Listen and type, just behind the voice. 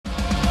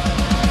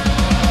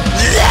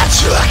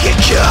can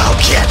go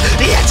get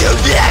into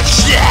that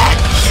shit.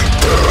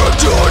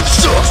 Paradise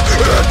sucks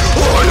and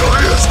oil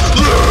is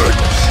lean.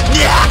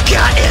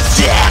 Naka is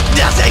sick,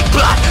 nothing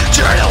but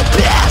turtle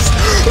piss.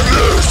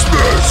 This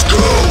Mezco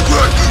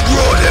and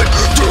running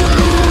to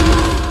lose.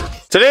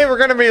 Today we're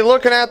going to be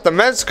looking at the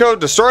Mezco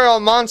Destroy All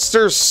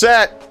Monsters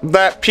set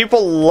that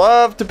people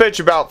love to bitch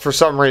about for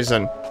some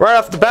reason. Right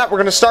off the bat, we're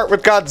going to start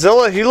with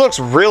Godzilla. He looks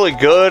really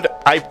good.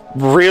 I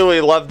really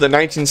love the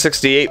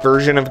 1968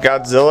 version of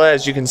Godzilla.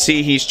 As you can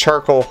see, he's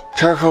charcoal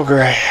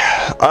gray.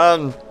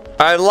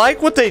 I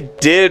like what they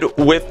did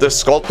with the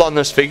sculpt on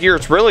this figure.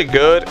 It's really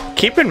good.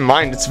 Keep in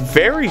mind, it's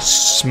very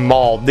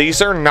small.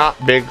 These are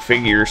not big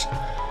figures.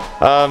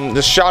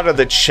 The shot of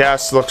the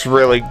chest looks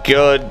really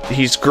good.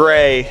 He's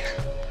gray.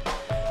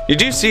 You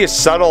do see a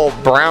subtle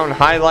brown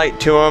highlight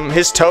to him.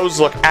 His toes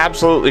look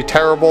absolutely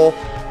terrible.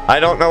 I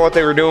don't know what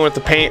they were doing with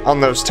the paint on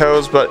those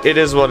toes, but it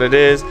is what it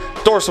is.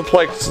 Dorsal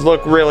plates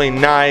look really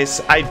nice.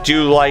 I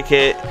do like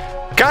it.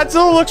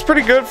 Godzilla looks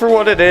pretty good for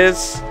what it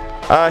is.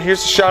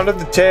 Here's a shot of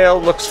the tail.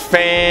 Looks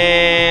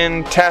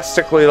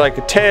fantastically like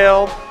a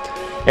tail.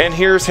 And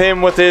here's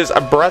him with his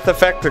breath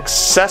effect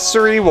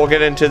accessory. We'll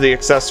get into the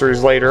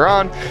accessories later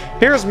on.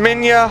 Here's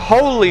Minya.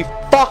 Holy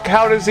fuck,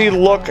 how does he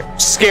look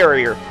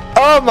scarier?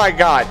 Oh my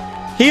god.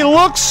 He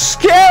looks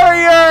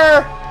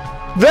scarier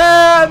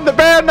than the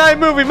Bad Night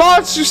Movie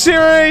Monster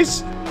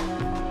Series.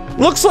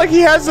 Looks like he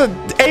has an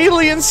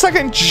alien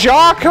second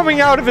jaw coming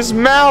out of his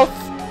mouth.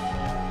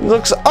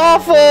 Looks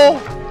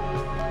awful.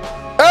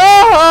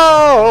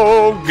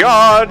 Oh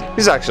god.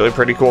 He's actually a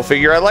pretty cool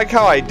figure. I like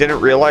how I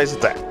didn't realize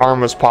that the arm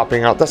was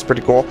popping out. That's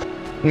pretty cool.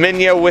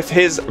 Minya with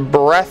his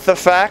breath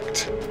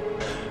effect.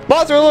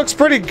 Mothra looks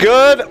pretty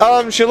good.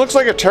 She looks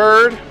like a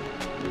turd.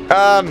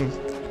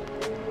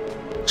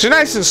 She's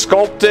nice and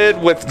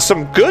sculpted with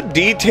some good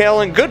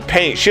detailing, good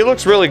paint. She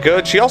looks really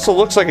good. She also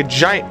looks like a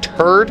giant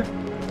turd.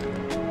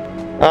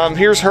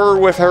 Here's her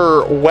with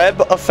her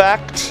web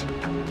effect.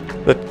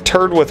 The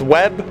turd with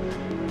web.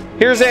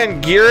 Here's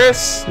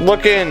Anguirus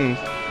looking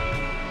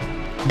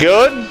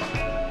good.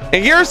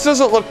 Anguirus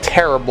doesn't look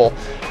terrible.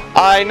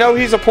 I know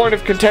he's a point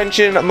of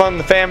contention among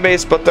the fan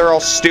base, but they're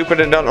all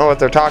stupid and don't know what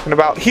they're talking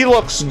about. He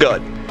looks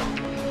good.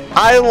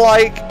 I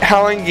like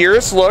how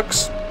Anguirus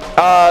looks.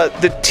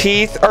 The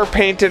teeth are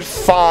painted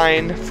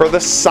fine for the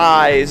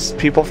size.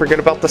 People forget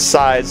about the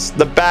size.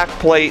 The back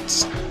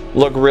plates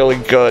look really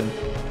good.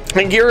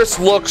 Anguirus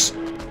looks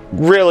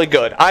really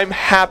good. I'm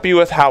happy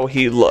with how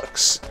he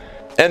looks.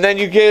 And then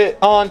you get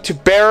on to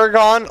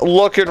Baragon,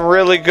 looking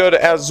really good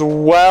as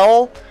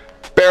well.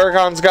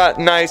 Baragon's got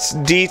nice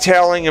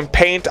detailing and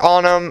paint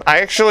on him. I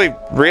actually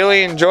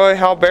really enjoy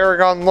how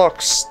Baragon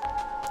looks.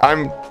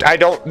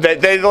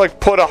 They like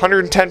put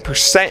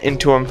 110%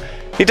 into him.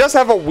 He does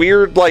have a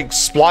weird like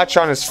splotch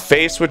on his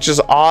face, which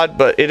is odd,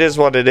 but it is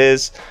what it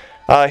is.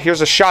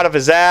 Here's a shot of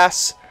his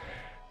ass.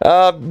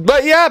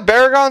 But yeah,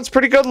 Baragon's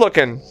pretty good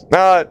looking.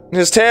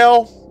 His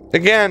tail,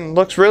 again,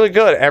 looks really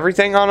good.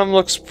 Everything on him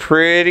looks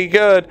pretty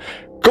good.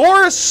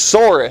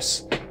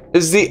 Gorosaurus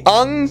is the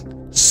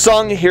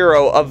unsung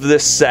hero of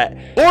this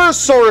set.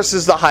 Gorosaurus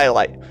is the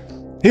highlight.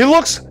 He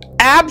looks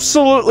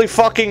absolutely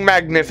fucking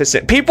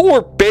magnificent. People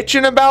were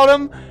bitching about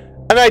him,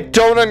 and I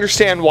don't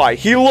understand why.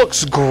 He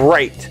looks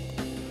great.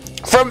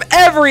 From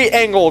every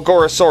angle,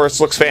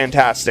 Gorosaurus looks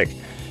fantastic.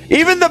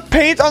 Even the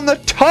paint on the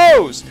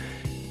toes.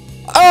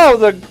 Oh,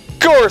 the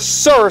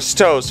Gorosaurus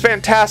toes.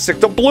 Fantastic.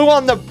 The blue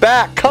on the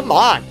back. Come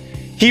on.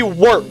 He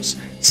works.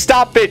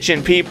 Stop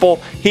bitching,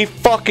 people.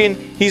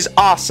 He's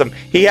awesome.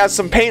 He has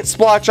some paint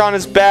splotch on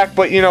his back,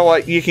 but you know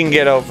what? You can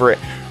get over it.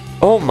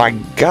 Oh my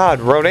god,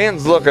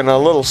 Rodan's looking a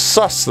little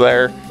sus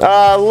there.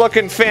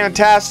 Looking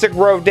fantastic,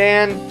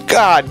 Rodan.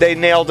 God, they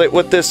nailed it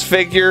with this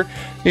figure.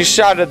 You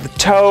shot at the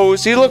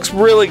toes. He looks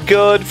really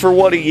good for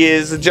what he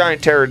is. The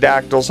giant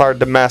pterodactyl's hard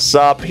to mess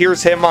up.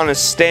 Here's him on his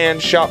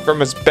stand, shot from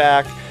his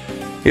back.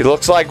 He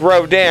looks like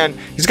Rodan.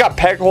 He's got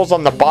peg holes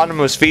on the bottom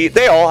of his feet.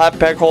 They all have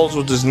peg holes,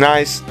 which is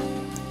nice.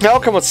 They all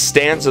come with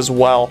stands as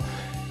well.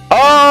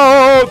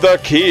 Oh, the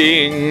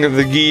king,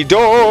 the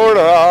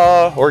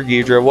Ghidorah, or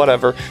Ghidra,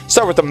 whatever.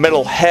 Start with the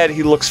middle head.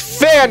 He looks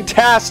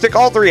fantastic.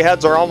 All three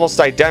heads are almost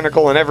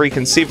identical in every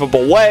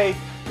conceivable way.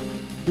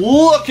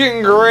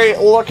 Looking great,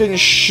 looking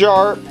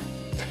sharp.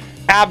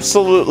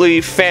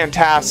 Absolutely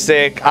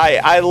fantastic.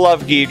 I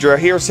love Ghidra.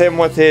 Here's him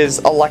with his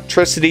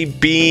electricity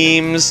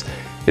beams,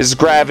 his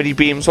gravity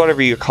beams,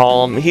 whatever you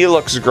call them. He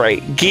looks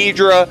great.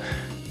 Ghidra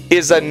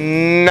is a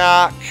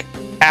knock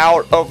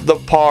out of the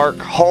park,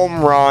 home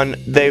run.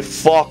 They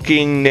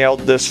fucking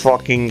nailed this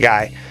fucking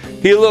guy.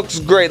 He looks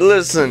great.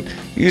 Listen,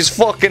 he's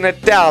fucking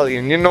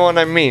Italian, you know what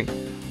I mean?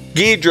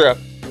 Ghidra,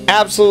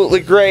 absolutely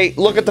great.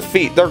 Look at the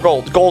feet. They're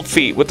gold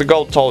feet with the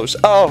gold toes.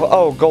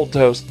 Oh, gold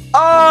toes.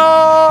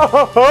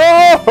 Oh,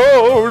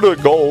 the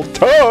gold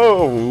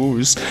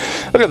toes.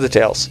 Look at the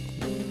tails.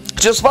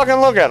 Just fucking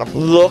look at them.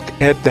 Look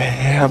at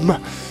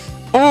them.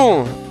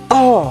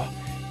 Oh,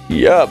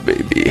 yeah,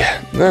 baby.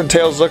 Their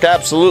tails look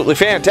absolutely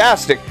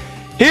fantastic.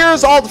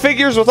 Here's all the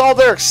figures with all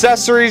their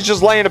accessories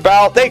just laying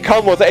about. They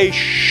come with a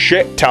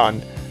shit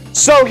ton.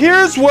 So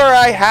here's where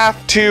I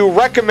have to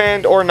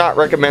recommend or not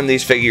recommend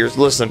these figures.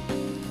 Listen,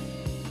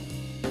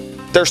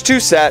 there's 2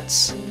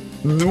 sets.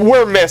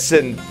 We're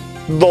missing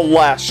the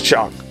last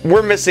chunk.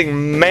 We're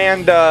missing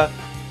Manda,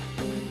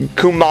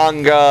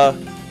 Kumanga,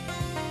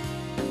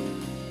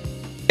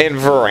 and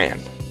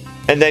Varan.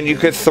 And then you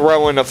could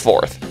throw in a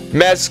 4th.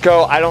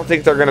 Mezco, I don't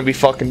think they're going to be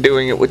fucking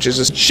doing it, which is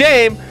a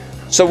shame.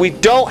 So we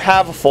don't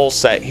have a full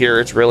set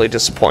here. It's really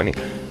disappointing.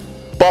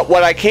 But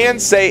what I can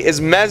say is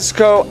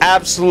Mezco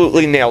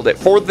absolutely nailed it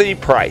for the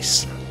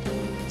price.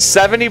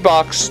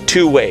 $70,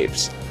 2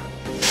 waves.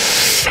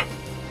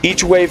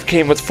 Each wave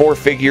came with 4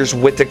 figures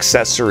with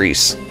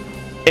accessories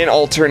and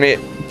alternate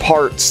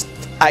parts.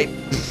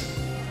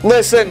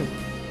 Listen,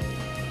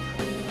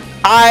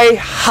 I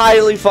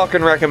highly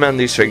fucking recommend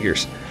these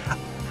figures.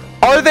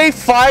 Are they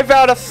 5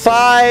 out of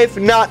 5?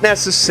 Not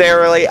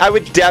necessarily. I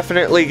would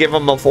definitely give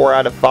them a 4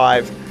 out of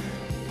 5.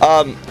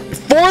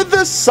 For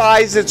the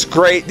size, it's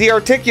great. The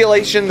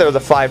articulation, they're the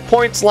 5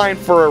 points line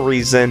for a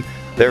reason.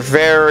 They're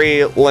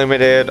very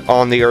limited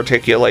on the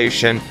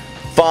articulation.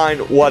 Fine,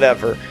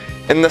 whatever.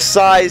 And the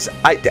size,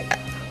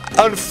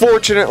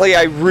 unfortunately,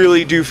 I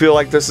really do feel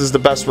like this is the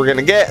best we're going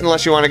to get,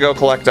 unless you want to go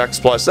collect X+.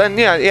 Then,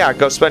 yeah,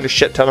 go spend a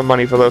shit ton of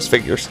money for those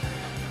figures.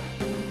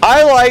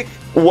 I like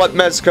what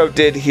Mezco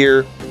did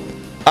here.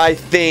 I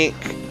think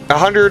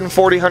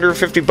 140,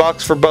 150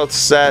 bucks for both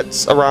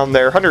sets, around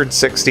there,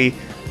 160.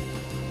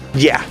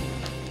 Yeah,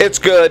 it's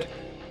good.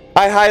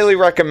 I highly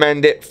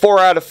recommend it. 4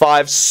 out of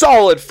 5,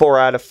 solid 4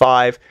 out of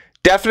 5.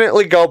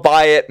 Definitely go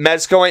buy it.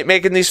 Mezco ain't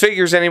making these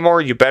figures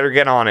anymore. You better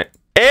get on it.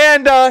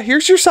 And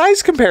here's your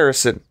size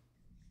comparison.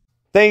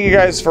 Thank you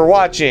guys for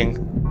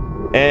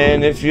watching.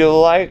 And if you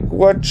like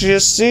what you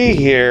see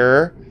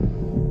here,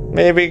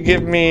 maybe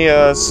give me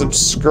a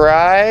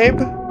subscribe.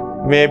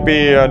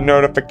 Maybe a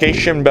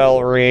notification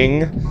bell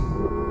ring.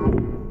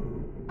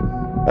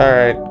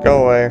 Alright,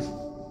 go away.